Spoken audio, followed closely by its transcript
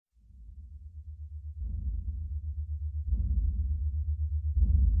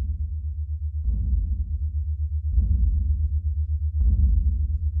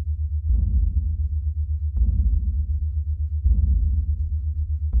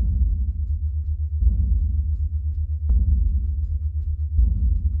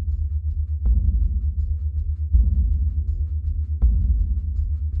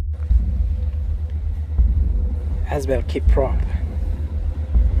Asbel Key prop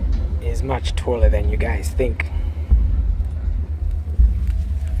is much taller than you guys think.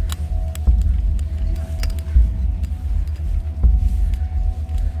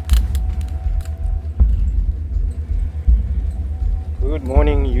 Good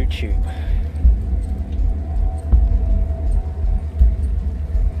morning, YouTube.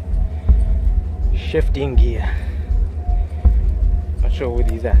 Shifting gear. Not sure who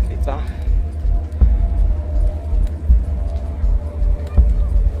these athletes are.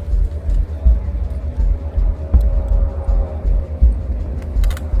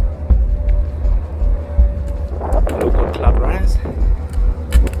 Local club runners.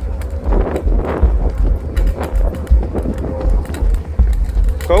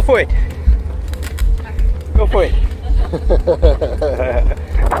 Go for it. Go for it.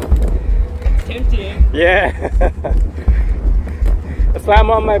 It's tempting. Yeah. That's why I'm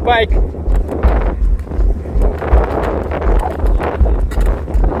on my bike.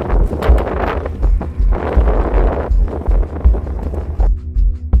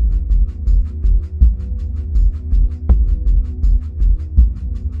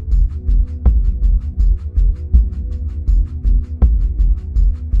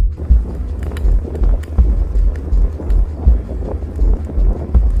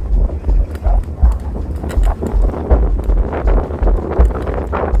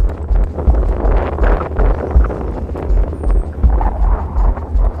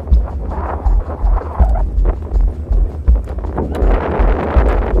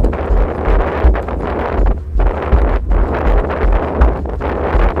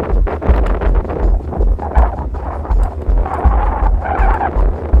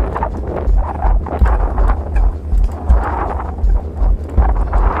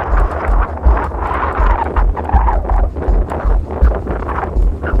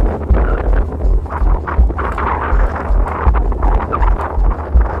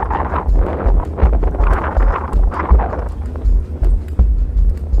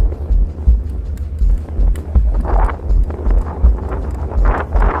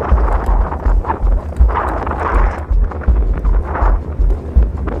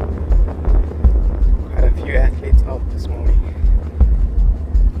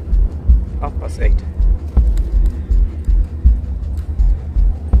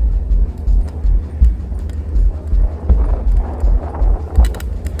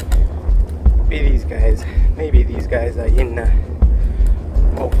 Maybe these guys are in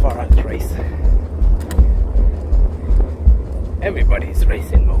FARAH'S race. Everybody's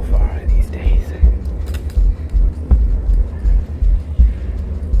racing FARAH these days.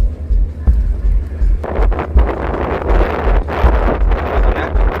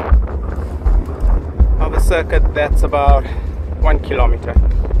 Of a circuit that's about 1 kilometer,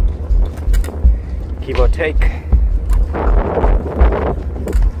 give or take.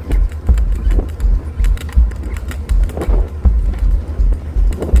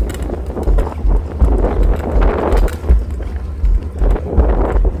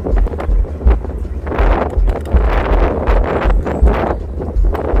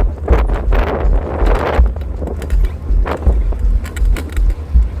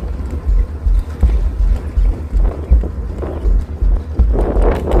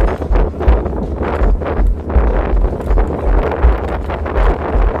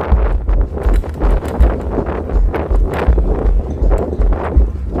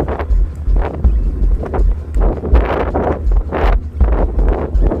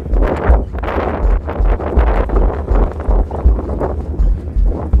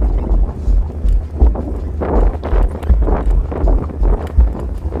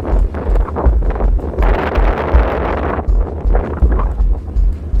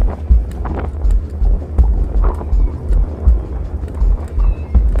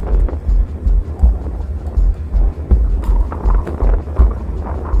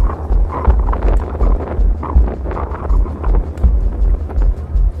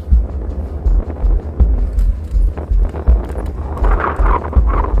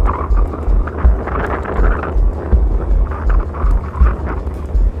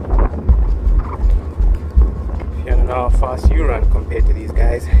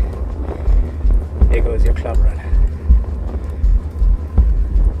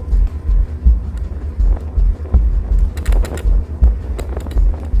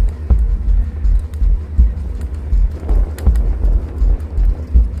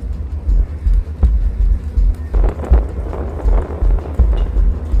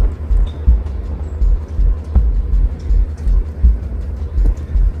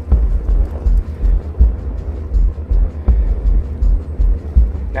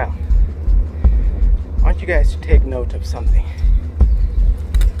 of something.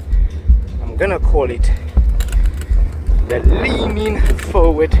 I'm gonna call it the leaning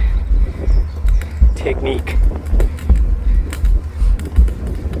forward technique.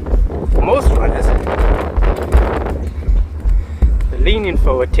 For most runners, the leaning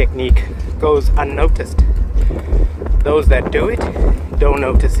forward technique goes unnoticed. Those that do it don't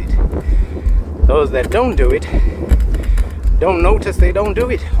notice it. Those that don't do it don't notice they don't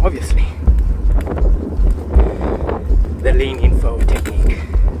do it, obviously. The leaning forward technique.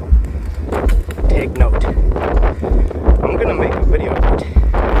 Take note. I'm gonna make a video of it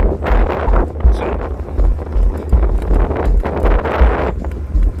soon.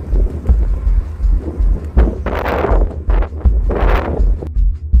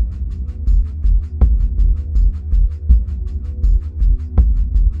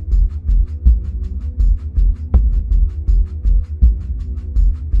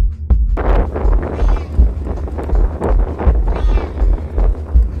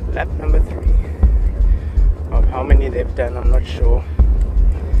 Lap number 3. Of how many they've done, I'm not sure.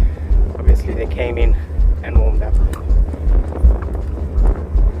 Obviously they came in and warmed up.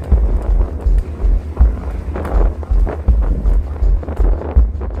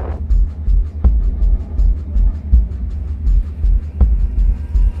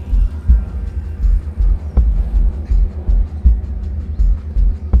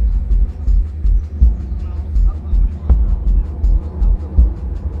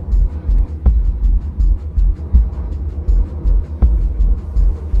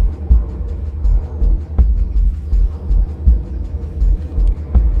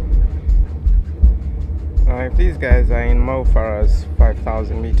 If these guys are in FARAH'S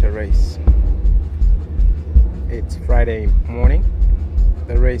 5,000 meter race, it's Friday morning,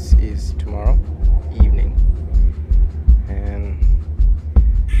 the race is tomorrow evening, and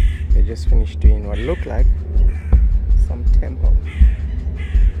they just finished doing what looked like some tempo,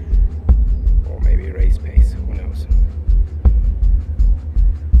 or maybe race pace, who knows.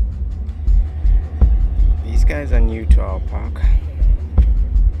 These guys are new to our park.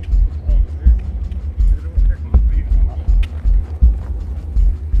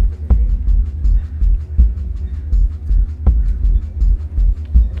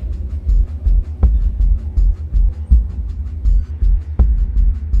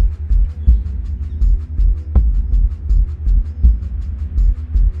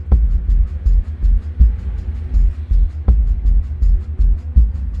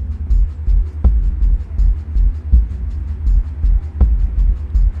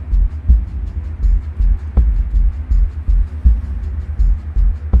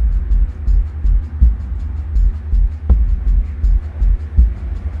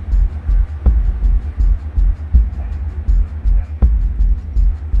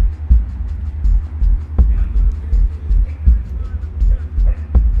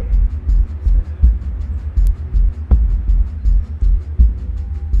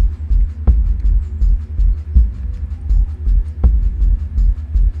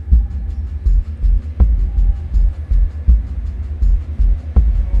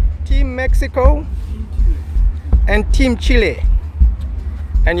 Mexico and Team Chile,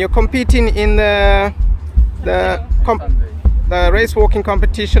 and you're competing in the race walking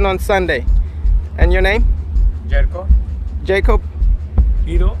competition on Sunday. And your name? Jacob.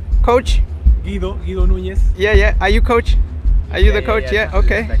 Guido. Coach? Guido Núñez. Yeah. Are you coach? Are you the coach? Yeah.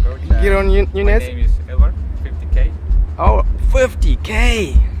 Okay. Guido Núñez. My name is Edward. 50K. Oh,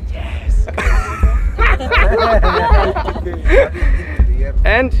 50K. Yes.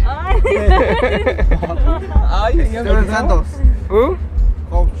 And? Steven Santos. Who?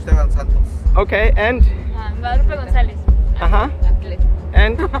 Coach Steven Santos. Okay, and? Guadalupe González.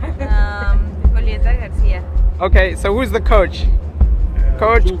 And? Julieta García. Okay, so who's the coach?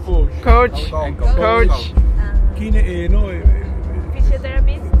 Coach.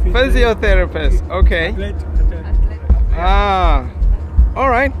 Physiotherapist. Okay. All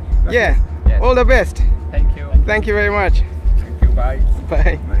right. Yeah. Yes. All the best. Thank you. Thank you very much. Thank you. Bye.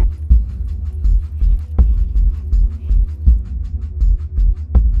 Bye.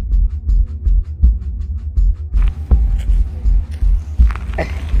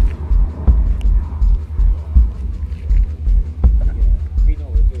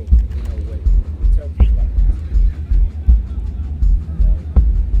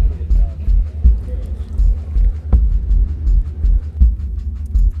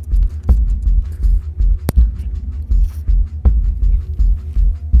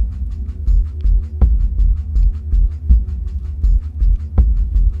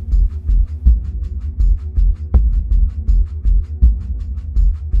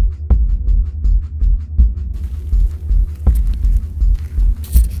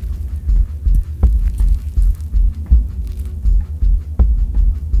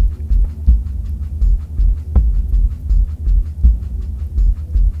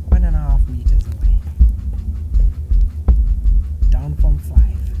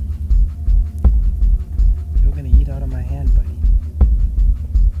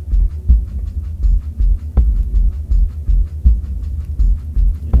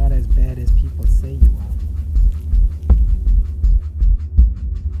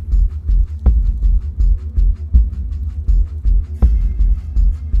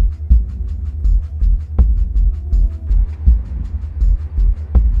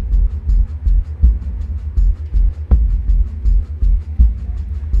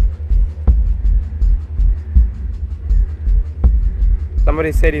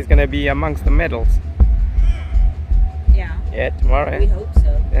 Somebody said he's going to be amongst the medals. Yeah, Yeah, tomorrow. we hope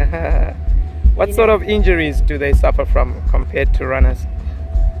so. What sort of injuries do they suffer from compared to runners?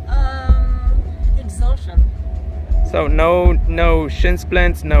 Exhaustion. So no shin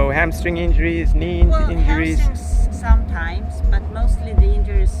splints, no hamstring injuries, knee injuries. Hamstrings sometimes, but mostly the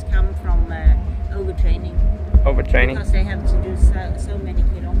injuries come from overtraining. Overtraining. Because they have to do so many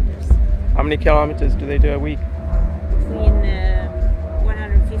kilometers. How many kilometers do they do a week? Between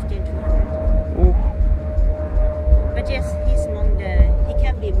 150 and 200. Ooh. But yes, he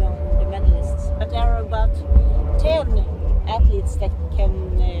can be among the medalists. But there are about 10 athletes that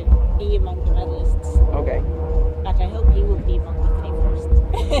can be among the medalists. Okay. But I hope he will be among the 3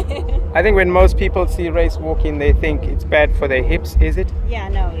 first. I think when most people see race walking, they think it's bad for their hips. Is it? Yeah,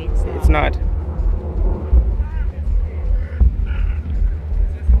 no, it's not. It's not.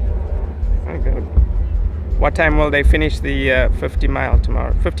 Oh, good. What time will they finish the 50 mile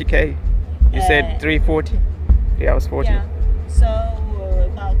tomorrow? 50k? You said 3:40? 3 hours 40? Yeah, so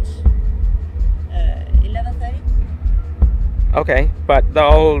about 11:30. Okay, but the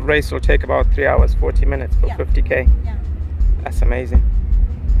whole race will take about 3 hours 40 minutes for Yeah. 50k. Yeah. That's amazing.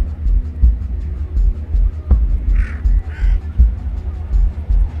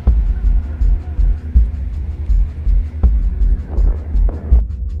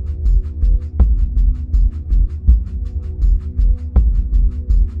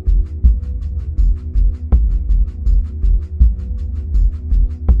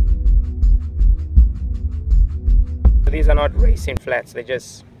 These are not racing flats, they're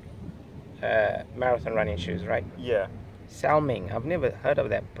just marathon running shoes, right? Yeah. Salming, I've never heard of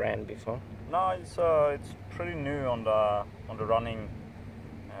that brand before. No, it's pretty new on the running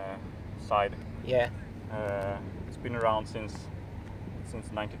side. Yeah. It's been around since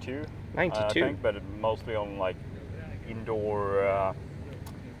 '92. 92? I think, but mostly on like indoor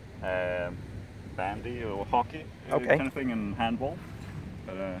bandy or hockey Okay. kind of thing, and handball.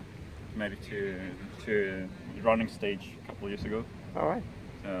 But made it to running stage a couple of years ago. All right.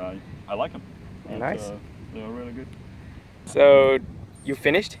 I like them. Nice. They're really good. So you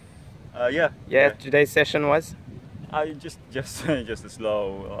finished? Yeah. Yeah, today's session was? I just a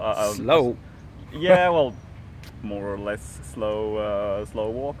slow. Slow? Yeah, well, more or less slow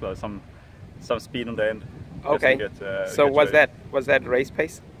walk. Some speed on the end. just to Okay. So get was ready. that race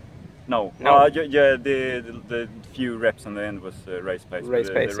pace? No. No. Yeah. The few reps on the end was race pace. Race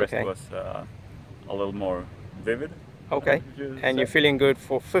but pace, the rest okay. was a little more vivid. Okay. would you And say? you're feeling good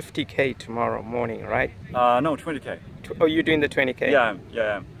for 50k tomorrow morning, right? No, 20k. Oh, you're doing the 20k?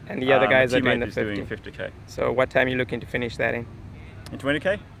 Yeah. And the other guys are doing the teammate is 50. doing 50k. So what time are you looking to finish that in? In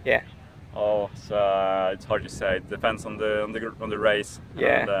 20k? Yeah. Oh, it's hard to say. It depends on the race.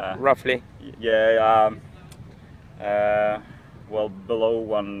 Yeah, And, roughly. Yeah. Well, below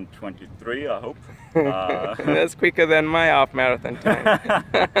 123, I hope. That's quicker than my half marathon time.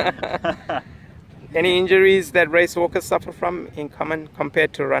 Any injuries that race walkers suffer from in common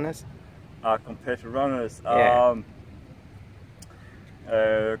compared to runners? Compared to runners, Yeah.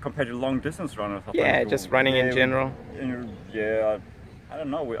 compared to long distance runners, I Yeah, think, just running in general. Yeah, I don't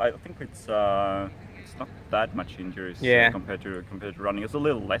know. I think it's not that much injuries Yeah. compared to running. It's a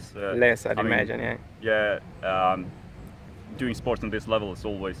little less. Less, I'd I mean, imagine, yeah. Yeah, doing sports on this level is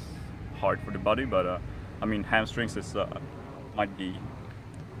always hard for the body, but I mean hamstrings is might be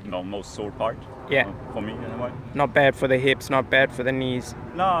most sore part. Yeah. For me anyway. Not bad for the hips, not bad for the knees.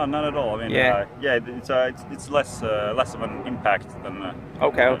 No, not at all. I mean, Yeah. it's less of an impact than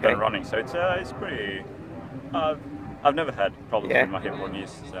Okay. than running. So it's pretty. I've never had problems Yeah. with my hip or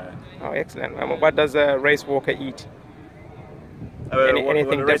knees. So. Oh, excellent. What does a race walker eat? Anything what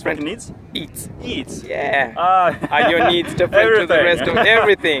the race different? walker needs? Eats. Yeah. Ah, Are your needs different to the everything. rest of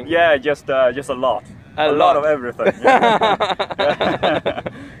everything? Yeah, just a lot. A lot lot. of everything.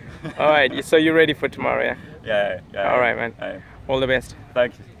 All right. So you're ready for tomorrow, yeah? Yeah. All right, man. Yeah. All the best.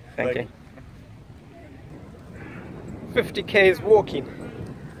 Thank you. Thank you. 50k is walking.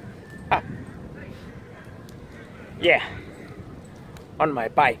 Ah. Yeah. On my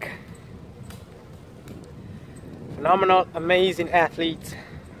bike. Phenomenal, amazing athletes.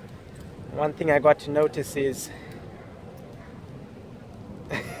 One thing I got to notice is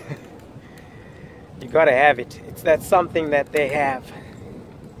you gotta have it. It's that something that they have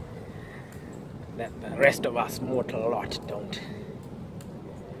that the rest of us mortal lot don't.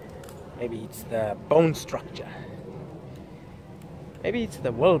 Maybe it's the bone structure. Maybe it's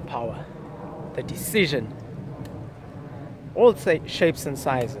the willpower, the decision. All shapes and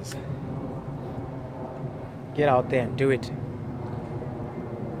sizes. Get out there and do it.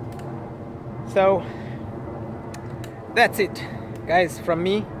 So, that's it. guys, from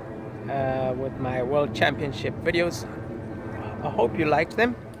me with my World Championship videos. I hope you liked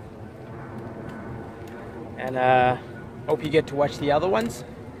them, and hope you get to watch the other ones.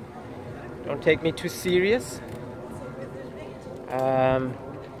 Don't take me too serious.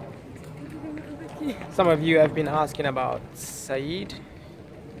 Some of you have been asking about Saeed.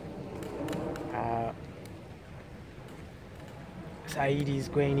 Saeed is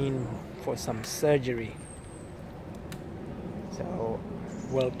going in for some surgery, so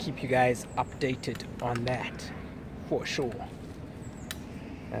we'll keep you guys updated on that for sure.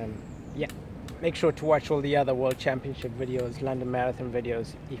 Yeah, make sure to watch all the other World Championship videos, London Marathon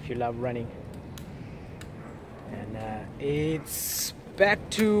videos, if you love running. And it's back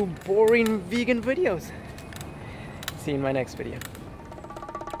to boring vegan videos. See you in my next video.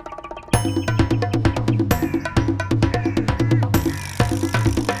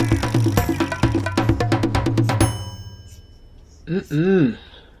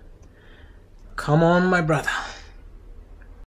 Come on, my brother.